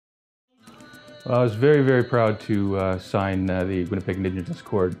Well, I was very, very proud to sign the Winnipeg Indigenous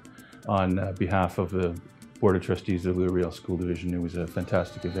Accord on behalf of the Board of Trustees of the Riel School Division. It was a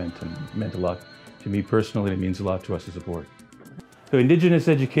fantastic event and it meant a lot to me personally, and it means a lot to us as a board. So Indigenous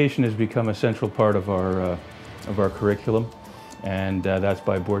education has become a central part of our curriculum, and that's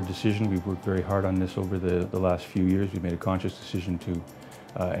by board decision. We've worked very hard on this over the last few years. We've made a conscious decision to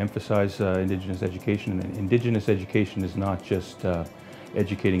emphasize Indigenous education. And Indigenous education is not just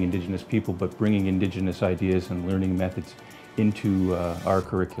educating Indigenous people, but bringing Indigenous ideas and learning methods into our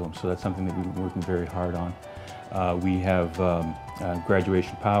curriculum. So that's something that we've been working very hard on. We have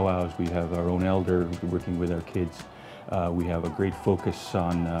graduation powwows, we have our own elder working with our kids. We have a great focus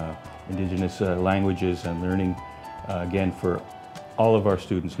on Indigenous languages and learning, again, for all of our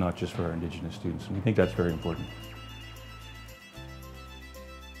students, not just for our Indigenous students. And we think that's very important.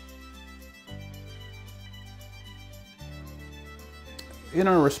 In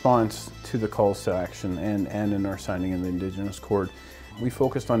our response to the calls to action and in our signing of the Indigenous Accord, we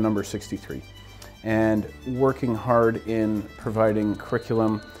focused on number 63 and working hard in providing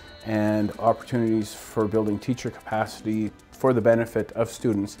curriculum and opportunities for building teacher capacity for the benefit of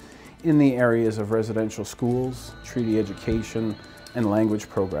students in the areas of residential schools, treaty education, and language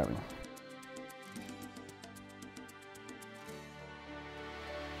programming.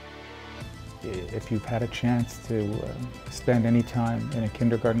 If you've had a chance to spend any time in a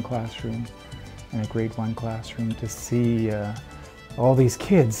kindergarten classroom, in a grade 1 classroom, to see all these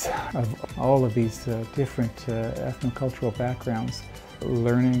kids of all of these different ethnocultural backgrounds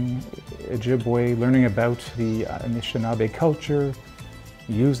learning Ojibwe, learning about the Anishinaabe culture,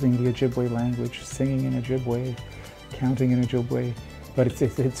 using the Ojibwe language, singing in Ojibwe, counting in Ojibwe. But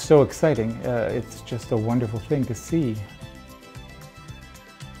it's so exciting. It's just a wonderful thing to see.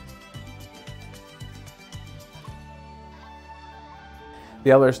 The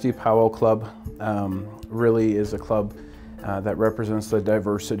LRSD Powwow Club really is a club that represents the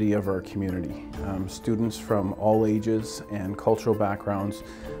diversity of our community. Students from all ages and cultural backgrounds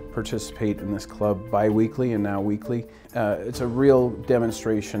participate in this club bi-weekly and now weekly. It's a real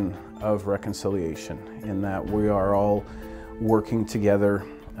demonstration of reconciliation in that we are all working together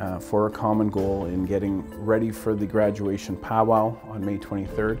for a common goal in getting ready for the graduation powwow on May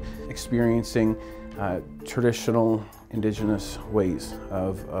 23rd, experiencing traditional Indigenous ways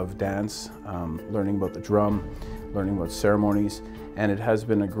of dance, learning about the drum, learning about ceremonies, and it has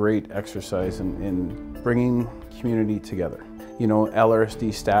been a great exercise in bringing community together. You know,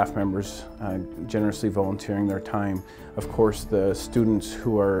 LRSD staff members generously volunteering their time. Of course, the students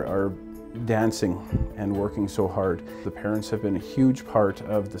who are dancing and working so hard. The parents have been a huge part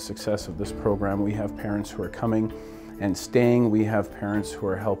of the success of this program. We have parents who are coming and staying. We have parents who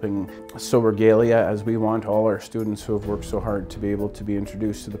are helping sow regalia, as we want all our students who have worked so hard to be able to be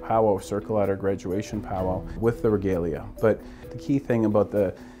introduced to the powwow circle at our graduation powwow with the regalia. But the key thing about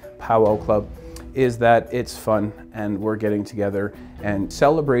the powwow club is that it's fun and we're getting together and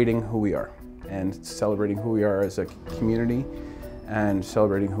celebrating who we are, and celebrating who we are as a community and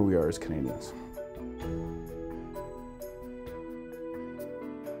celebrating who we are as Canadians.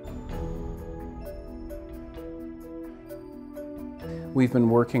 We've been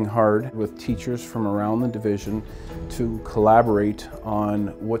working hard with teachers from around the division to collaborate on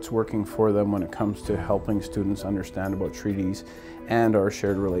what's working for them when it comes to helping students understand about treaties and our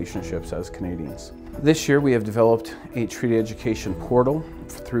shared relationships as Canadians. This year we have developed a treaty education portal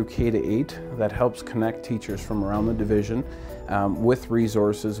through K-8 that helps connect teachers from around the division with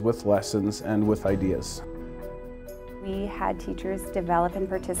resources, with lessons, and with ideas. We had teachers develop and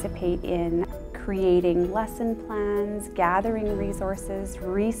participate in creating lesson plans, gathering resources,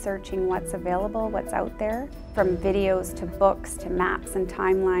 researching what's available, what's out there, from videos to books to maps and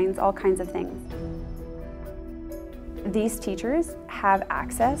timelines, all kinds of things. These teachers have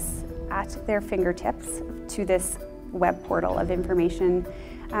access at their fingertips to this web portal of information,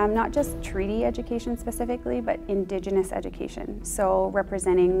 not just treaty education specifically, but Indigenous education. So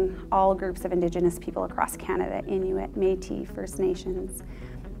representing all groups of Indigenous people across Canada, Inuit, Métis, First Nations,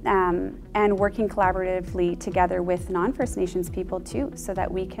 and working collaboratively together with non-First Nations people too, so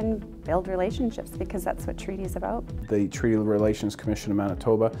that we can build relationships, because that's what treaty is about. The Treaty Relations Commission of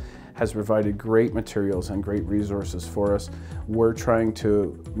Manitoba has provided great materials and great resources for us. We're trying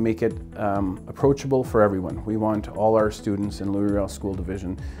to make it approachable for everyone. We want all our students in Riel School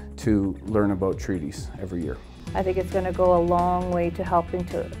Division to learn about treaties every year. I think it's going to go a long way to helping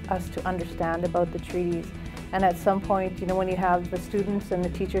us to understand about the treaties. And at some point, you know, when you have the students and the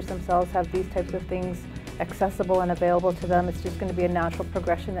teachers themselves have these types of things accessible and available to them. It's just going to be a natural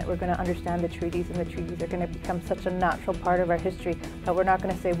progression that we're going to understand the treaties, and the treaties are going to become such a natural part of our history that we're not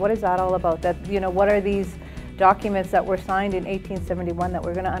going to say, what is that all about? That, you know, what are these documents that were signed in 1871, that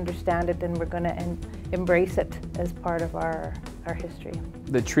we're going to understand it and we're going to embrace it as part of our history.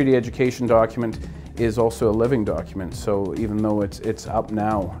 The treaty education document is also a living document, so even though it's up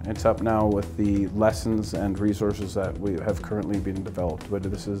now with the lessons and resources that we have currently been developed, but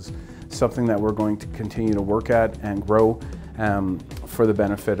this is something that we're going to continue to work at and grow for the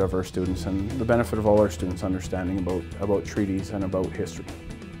benefit of our students and the benefit of all our students understanding about treaties and about history.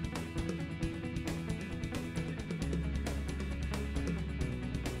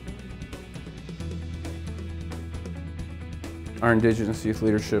 Our Indigenous Youth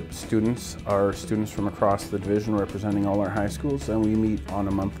Leadership students are students from across the division representing all our high schools, and we meet on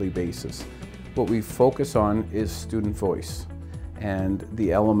a monthly basis. What we focus on is student voice and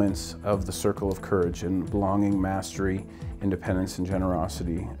the elements of the circle of courage and belonging, mastery, independence, and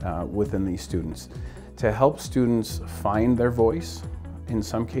generosity within these students. To help students find their voice, in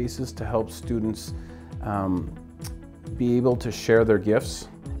some cases to help students be able to share their gifts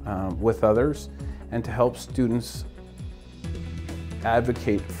with others, and to help students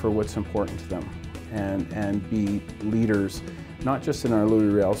advocate for what's important to them and be leaders, not just in our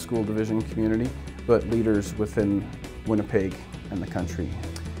Riel School Division community, but leaders within Winnipeg and the country.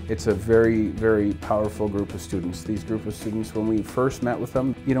 It's a very, very powerful group of students. These group of students, when we first met with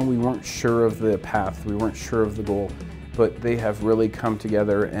them, you know, we weren't sure of the path, we weren't sure of the goal, but they have really come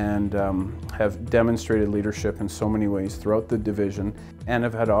together and have demonstrated leadership in so many ways throughout the division, and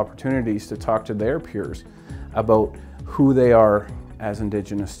have had opportunities to talk to their peers about who they are as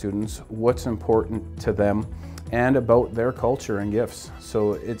Indigenous students, what's important to them, and about their culture and gifts.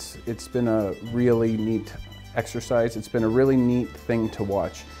 So it's been a really neat exercise. It's been a really neat thing to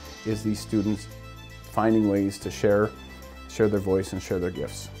watch, is these students finding ways to share their voice and share their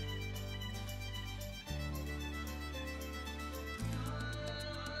gifts.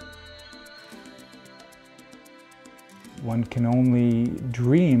 One can only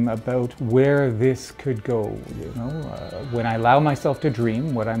dream about where this could go, you know. When I allow myself to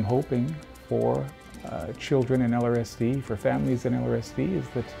dream, what I'm hoping for children in LRSD, for families in LRSD, is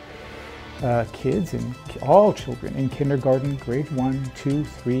that kids and all children in kindergarten, grade 1, 2,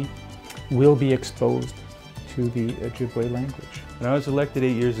 3, will be exposed to the Ojibwe language. When I was elected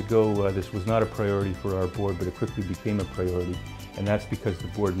 8 years ago, this was not a priority for our board, but it quickly became a priority. And that's because the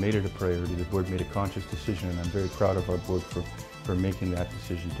board made it a priority. The board made a conscious decision, and I'm very proud of our board for making that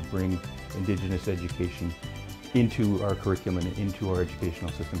decision to bring Indigenous education into our curriculum and into our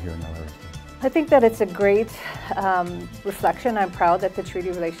educational system here in LRSD. I think that it's a great reflection. I'm proud that the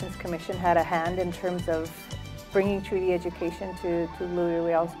Treaty Relations Commission had a hand in terms of bringing treaty education to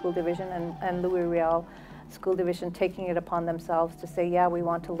Riel School Division, and Riel School Division taking it upon themselves to say, yeah, we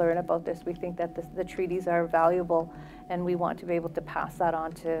want to learn about this. We think that the treaties are valuable, and we want to be able to pass that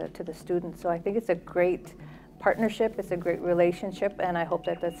on to the students. So I think it's a great partnership, it's a great relationship, and I hope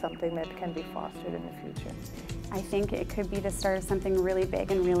that that's something that can be fostered in the future. I think it could be the start of something really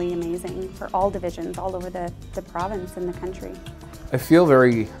big and really amazing for all divisions all over the province and the country. I feel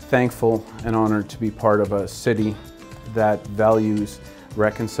very thankful and honored to be part of a city that values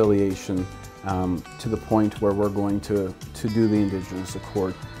reconciliation to the point where we're going to do the Indigenous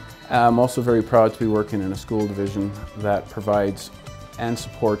Accord. I'm also very proud to be working in a school division that provides and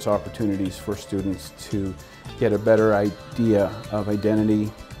supports opportunities for students to get a better idea of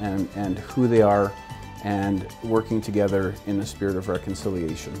identity and who they are, and working together in the spirit of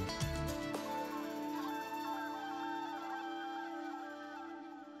reconciliation.